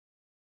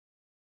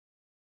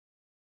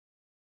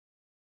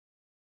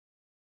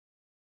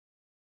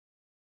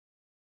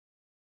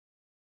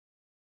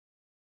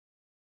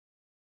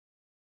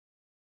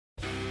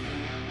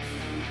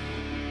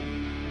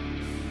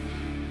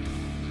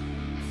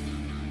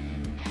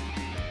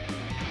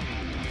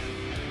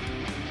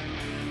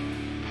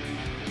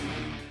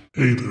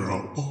Hey there,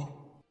 Outlaw.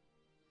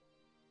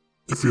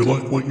 If you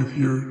like what you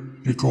hear,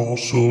 you can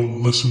also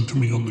listen to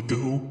me on the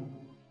go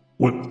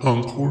with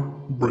Encore,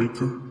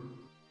 Breaker,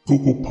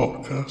 Google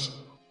Podcast,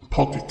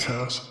 Pocket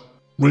Cast,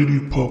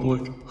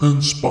 RadioPublic,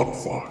 and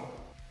Spotify.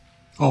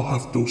 I'll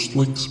have those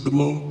links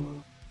below,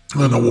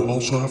 and I will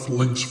also have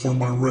links for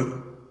my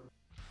Reddit.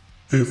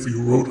 If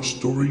you wrote a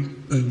story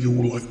and you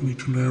would like me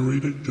to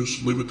narrate it,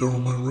 just leave it there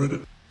on my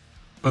Reddit,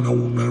 and I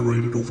will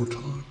narrate it over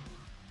time.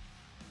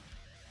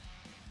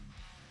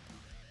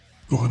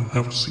 Go ahead and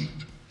have a seat,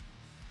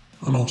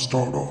 and I'll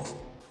start off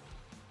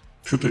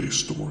today's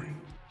story.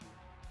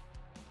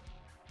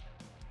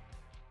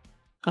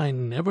 I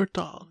never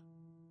thought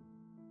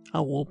I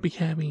would be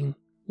having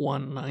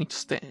one-night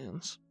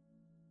stands.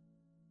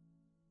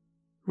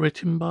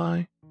 Written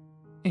by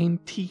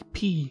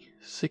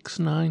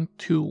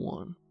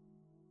NTP6921.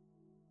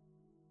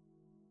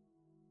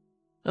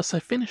 As I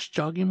finished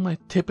jogging my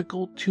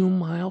typical 2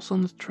 miles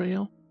on the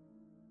trail,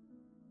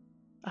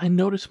 I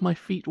noticed my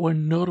feet were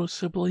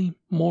noticeably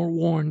more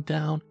worn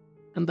down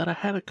and that I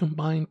had a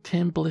combined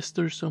 10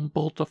 blisters on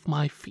both of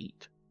my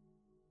feet.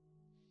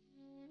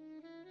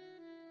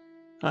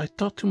 I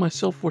thought to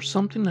myself, for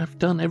something I've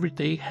done every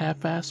day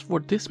half-assed for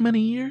this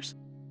many years,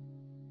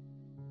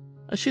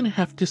 I shouldn't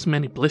have this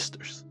many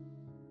blisters.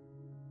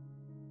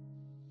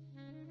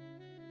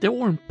 They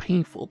weren't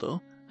painful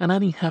though, and I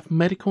didn't have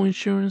medical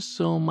insurance,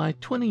 so my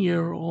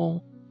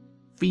 20-year-old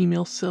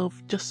female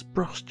self just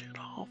brushed it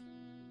off.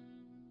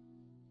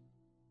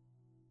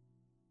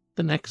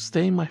 The next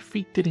day, my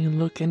feet didn't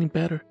look any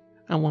better,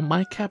 and when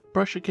my cat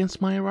brushed against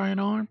my right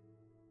arm,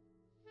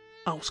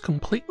 I was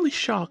completely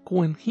shocked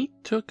when he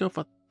took off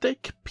a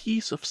thick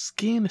piece of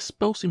skin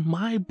exposing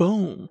my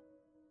bone.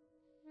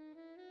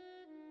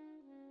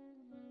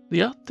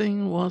 The odd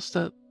thing was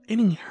that it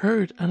didn't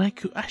hurt and I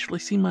could actually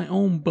see my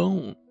own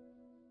bone.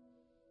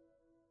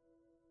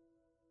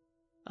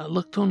 I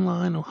looked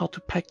online on how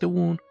to pack the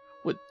wound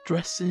with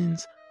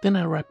dressings, then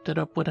I wrapped it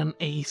up with an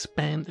ace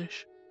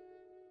bandage.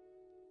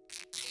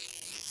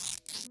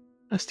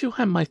 I still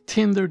had my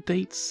Tinder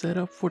date set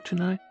up for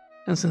tonight,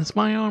 and since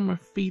my arm and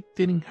feet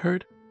didn't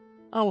hurt,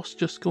 I was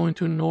just going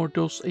to ignore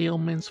those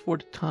ailments for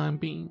the time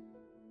being.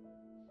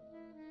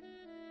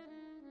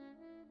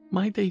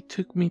 My date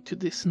took me to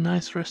this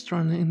nice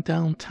restaurant in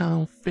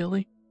downtown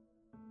Philly.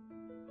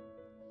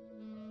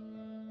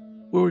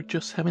 We were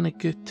just having a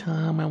good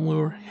time and we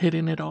were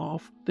hitting it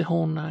off the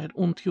whole night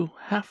until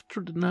half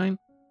through the night,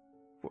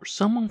 for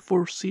some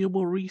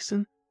unforeseeable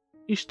reason,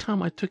 each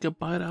time I took a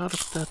bite out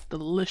of that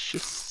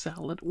delicious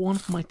salad, one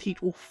of my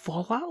teeth will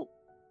fall out.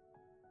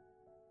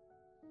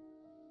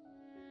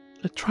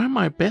 I tried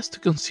my best to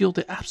conceal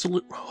the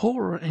absolute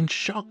horror and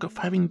shock of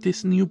having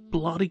these new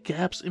bloody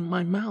gaps in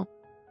my mouth,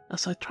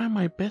 as I tried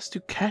my best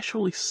to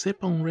casually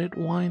sip on red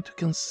wine to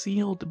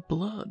conceal the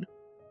blood.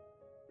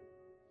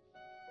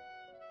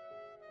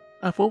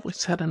 I've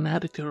always had an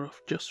attitude of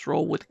just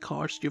roll with the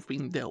cards you've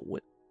been dealt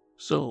with,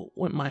 so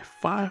with my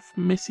 5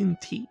 missing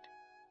teeth,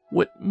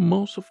 with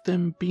most of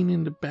them being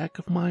in the back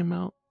of my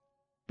mouth,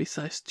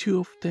 besides 2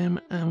 of them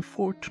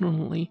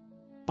unfortunately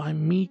by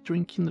me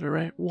drinking the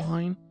red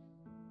wine,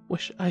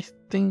 which I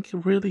think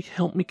really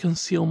helped me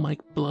conceal my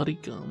bloody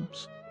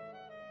gums.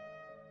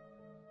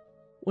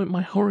 With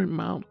my horrid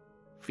mouth,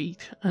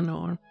 feet, and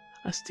arm,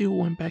 I still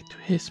went back to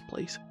his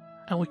place,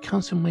 and we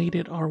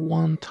consummated our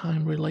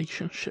one-time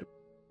relationship.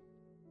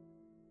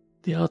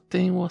 The odd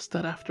thing was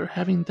that after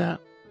having that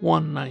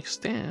one-night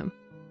stand,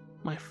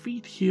 my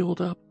feet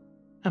healed up,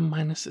 and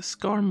minus a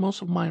scar,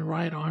 most of my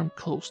right arm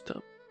closed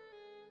up.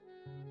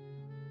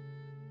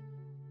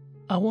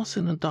 I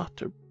wasn't a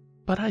doctor,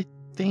 but I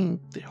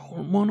think the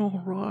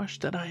hormonal rush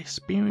that I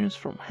experienced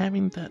from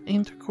having that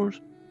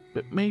intercourse,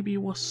 but maybe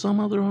it was some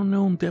other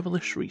unknown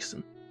devilish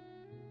reason.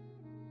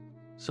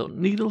 So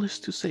needless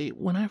to say,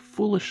 when I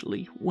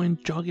foolishly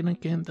went jogging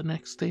again the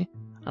next day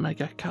and I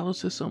got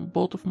calluses on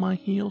both of my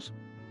heels,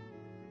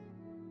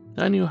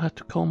 I knew I had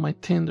to call my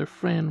Tinder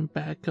friend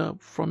back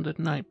up from the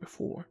night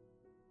before.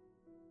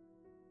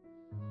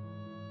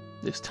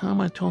 This time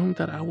I told him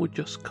that I would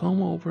just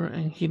come over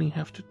and he didn't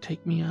have to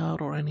take me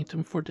out or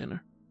anything for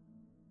dinner.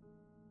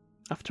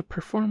 After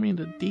performing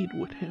the deed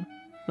with him,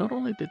 not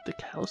only did the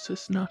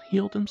calluses not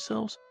heal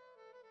themselves,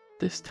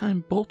 this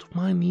time both of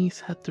my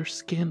knees had their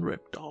skin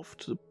ripped off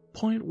to the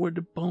point where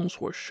the bones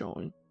were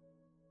showing.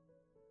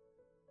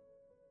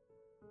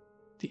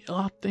 The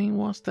odd thing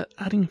was that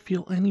I didn't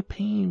feel any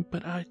pain,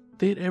 but I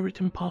did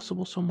everything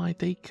possible so my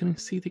date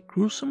couldn't see the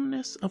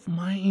gruesomeness of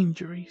my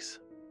injuries.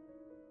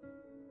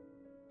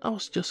 I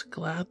was just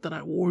glad that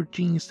I wore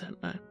jeans that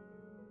night.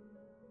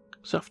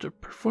 So after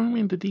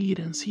performing the deed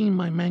and seeing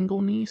my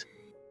mangled knees,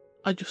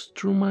 I just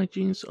threw my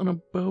jeans on a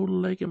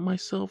bow-legged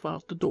myself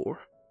out the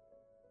door.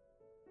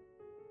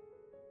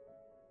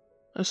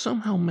 I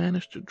somehow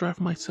managed to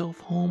drive myself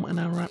home and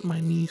I wrapped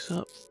my knees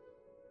up.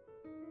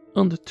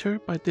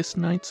 Undeterred by this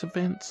night's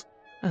events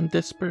and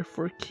desperate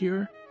for a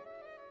cure,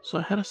 so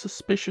I had a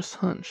suspicious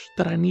hunch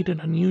that I needed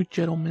a new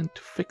gentleman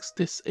to fix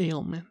this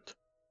ailment.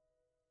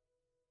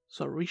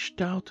 So I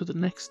reached out to the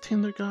next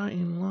Tinder guy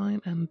in line,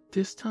 and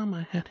this time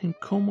I had him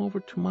come over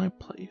to my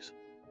place.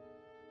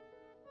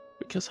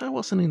 Because I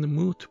wasn't in the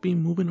mood to be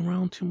moving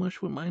around too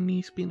much with my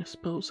knees being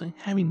exposed and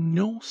having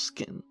no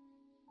skin.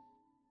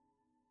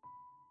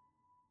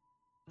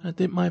 I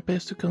did my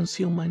best to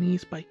conceal my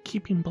knees by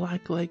keeping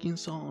black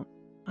leggings on,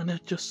 and I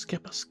just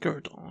kept a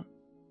skirt on.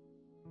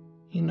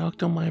 He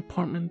knocked on my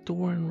apartment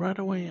door, and right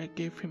away I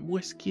gave him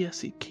whiskey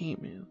as he came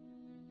in.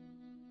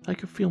 I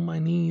could feel my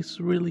knees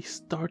really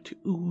start to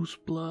ooze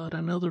blood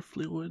and other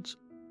fluids,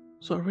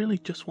 so I really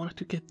just wanted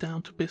to get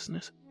down to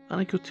business,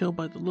 and I could tell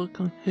by the look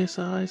on his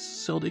eyes,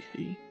 so did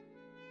he.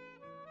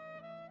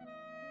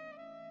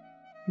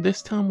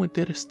 This time we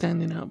did it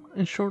standing up,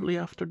 and shortly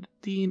after the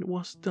deed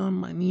was done,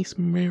 my knees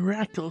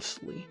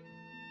miraculously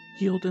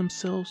healed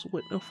themselves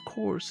with, of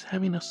course,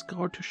 having a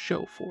scar to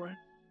show for it.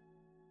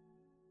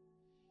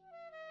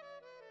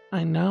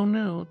 I now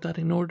know that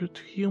in order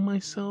to heal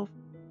myself,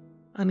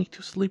 I need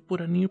to sleep with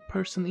a new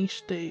person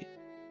each day,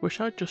 which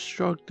I just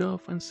shrugged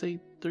off and said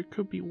there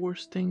could be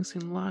worse things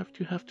in life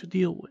to have to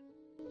deal with.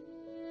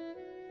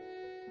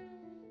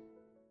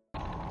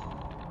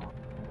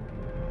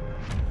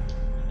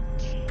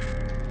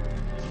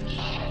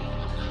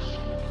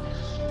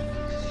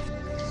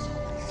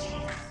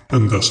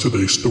 And that's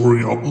today's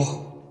story,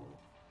 Abla.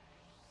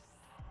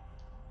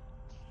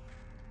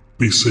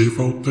 Be safe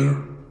out there.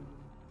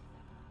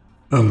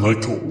 And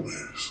like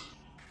always,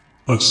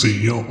 I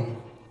see y'all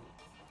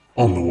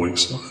on the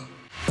wasteland.